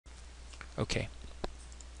Okay.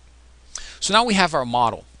 So now we have our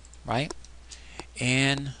model, right?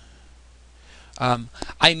 And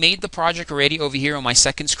I made the project already over here on my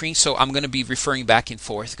second screen, so I'm going to be referring back and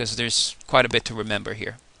forth because there's quite a bit to remember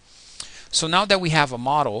here. So now that we have a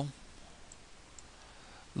model,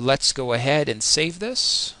 let's go ahead and save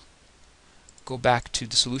this. Go back to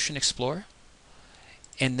the Solution Explorer,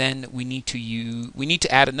 and then we need to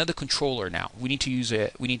add another controller now. We need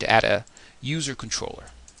to add a user controller.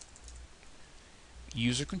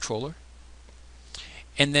 User controller,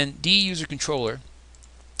 and then the user controller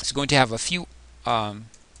is going to have a few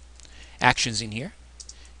actions in here.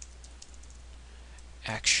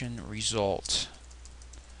 Action result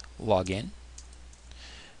login.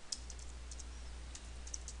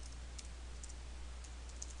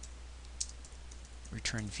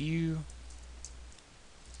 Return view.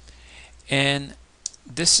 And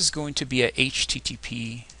this is going to be a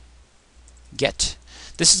HTTP GET.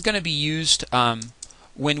 This is going to be used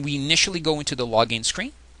when we initially go into the login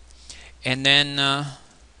screen, and then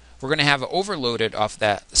we're going to have it overloaded off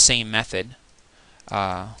that same method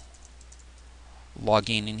login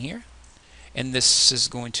in here. And this is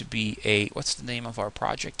going to be a, what's the name of our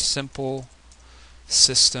project? Simple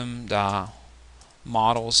system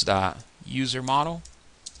models user model.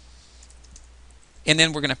 And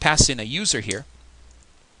then we're going to pass in a user here,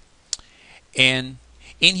 and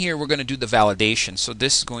in here we're going to do the validation. So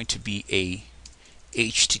this is going to be a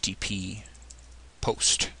HTTP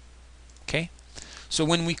post. Okay, so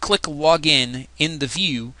when we click login in the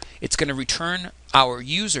view, it's going to return our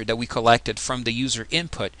user that we collected from the user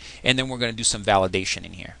input, and then we're going to do some validation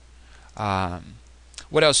in here.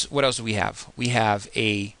 What else do we have? We have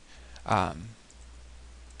a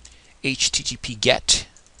HTTP GET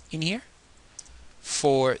in here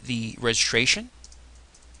for the registration.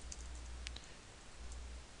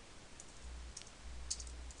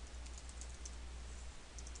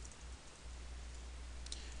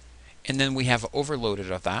 And then we have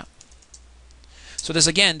overloaded of that. So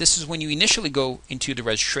this is when you initially go into the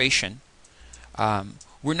registration.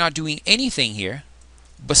 We're not doing anything here,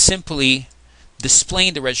 but simply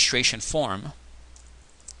displaying the registration form.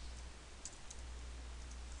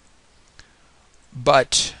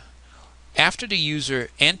 But after the user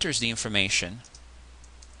enters the information,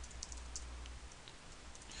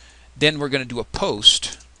 then we're going to do a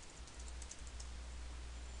post,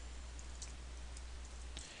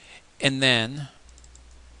 and then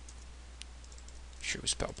make sure we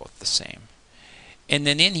spell both the same, and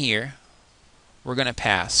then in here we're going to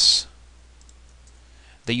pass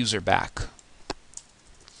the user back.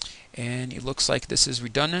 And it looks like this is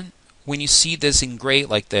redundant. When you see this in gray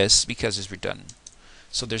like this, because it's redundant,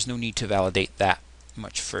 so there's no need to validate that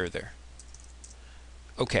much further.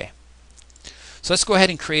 Okay, so let's go ahead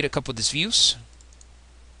and create a couple of these views.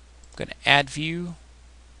 I'm going to add view,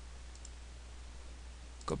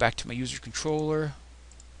 go back to my user controller,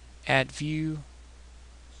 add view,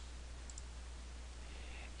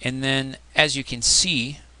 and then as you can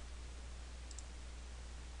see,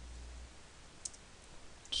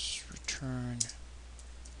 just return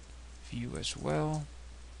view as well.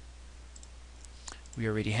 We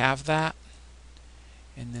already have that,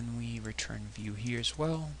 and then we return view here as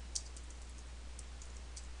well,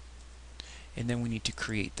 and then we need to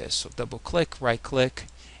create this. So double click, right click,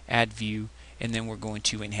 add view, and then we're going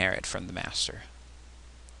to inherit from the master.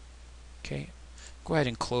 Okay, go ahead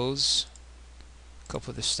and close a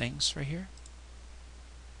couple of these things right here.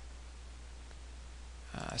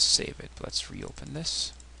 Save it. Let's reopen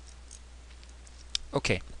this.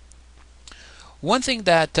 Okay, one thing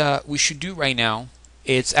that we should do right now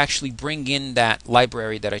is actually bring in that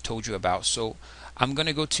library that I told you about. So I'm going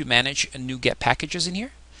to go to manage a new get packages in here,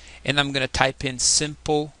 and I'm going to type in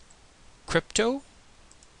SimpleCrypto.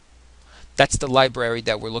 That's the library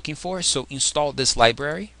that we're looking for. So install this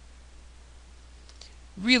library.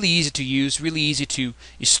 Really easy to use, really easy to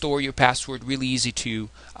store your password, really easy to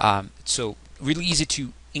really easy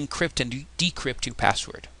to encrypt and decrypt your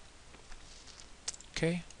password.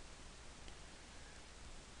 Okay.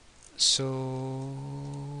 So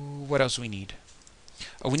what else do we need?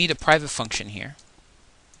 Oh, we need a private function here.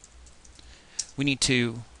 We need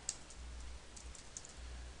to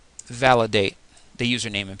validate the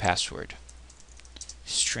username and password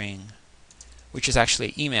string, which is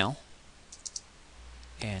actually email,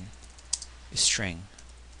 and string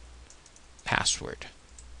password.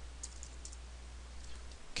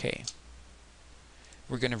 Okay,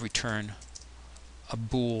 we're going to return a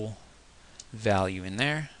bool value in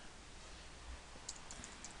there.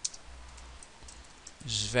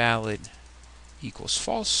 Is valid equals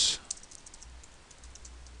false.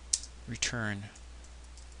 Return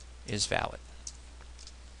is valid.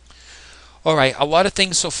 All right, a lot of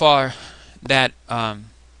things so far that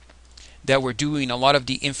that we're doing, a lot of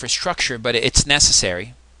the infrastructure, but it's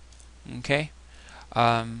necessary. Okay,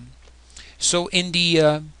 so in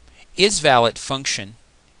the isValid function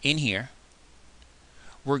in here,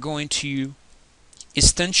 we're going to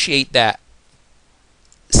instantiate that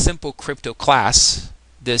SimpleCrypto class,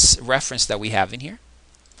 this reference that we have in here.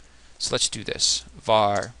 So let's do this.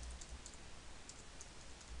 Var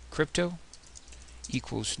crypto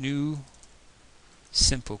equals new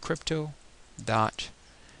SimpleCrypto dot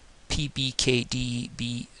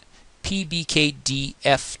pbkdf2.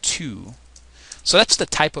 So that's the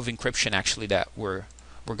type of encryption actually that we're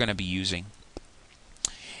going to be using.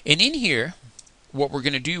 And in here, what we're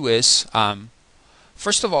going to do is,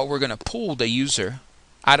 first of all, we're going to pull the user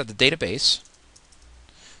out of the database.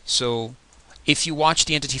 So if you watch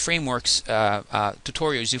the Entity Frameworks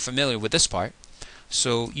tutorials, you're familiar with this part.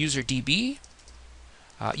 So user DB,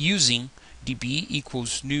 using DB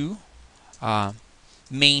equals new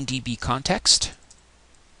main DB context.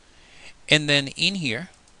 And then in here,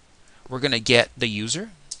 we're going to get the user.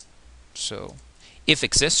 So if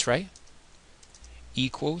exists, right,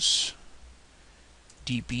 equals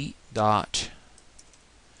DB dot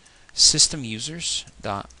system users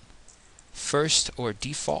dot first or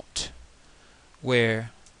default,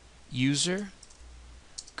 where user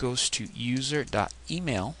goes to user dot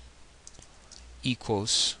email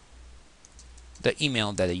equals the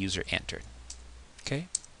email that the user entered. Okay.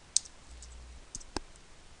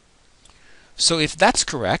 So if that's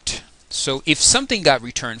correct, so if something got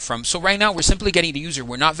returned from, so right now we're simply getting the user,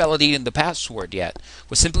 we're not validating the password yet,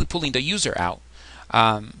 we're simply pulling the user out,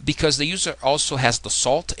 because the user also has the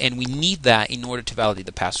salt, and we need that in order to validate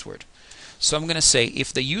the password. So I'm going to say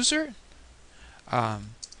if the user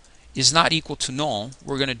is not equal to null,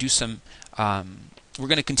 we're going to do some, we're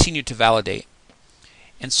going to continue to validate.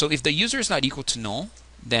 And so if the user is not equal to null,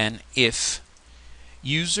 then if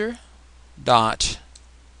user dot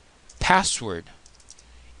password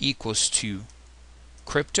equals to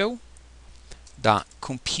crypto dot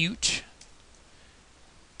compute,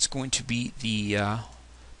 it's going to be the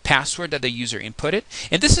password that the user inputted,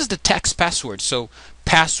 and this is the text password. So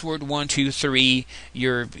password 123,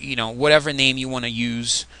 your whatever name you want to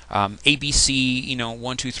use, ABC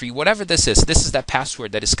 123, whatever this is that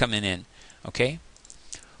password that is coming in. Okay,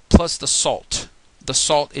 plus the salt. The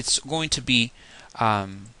salt, it's going to be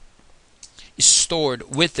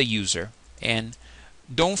stored with the user. And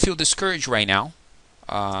don't feel discouraged right now.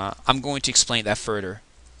 I'm going to explain that further.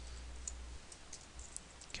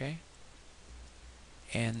 Okay,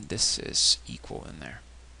 and this is equal in there.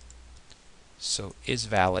 So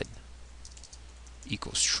isValid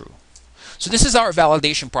equals true. So this is our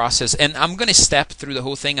validation process, and I'm going to step through the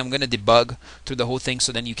whole thing. I'm going to debug through the whole thing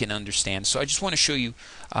so then you can understand. So I just want to show you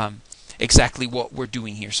exactly what we're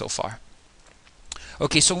doing here so far.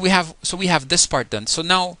 Okay, so we have this part done. So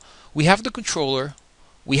now we have the controller,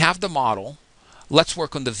 we have the model. Let's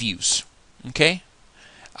work on the views. Okay,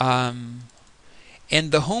 in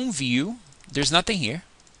the home view, there's nothing here.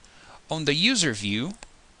 On the user view,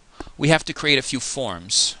 we have to create a few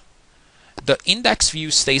forms. The index view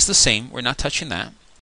stays the same. We're not touching that.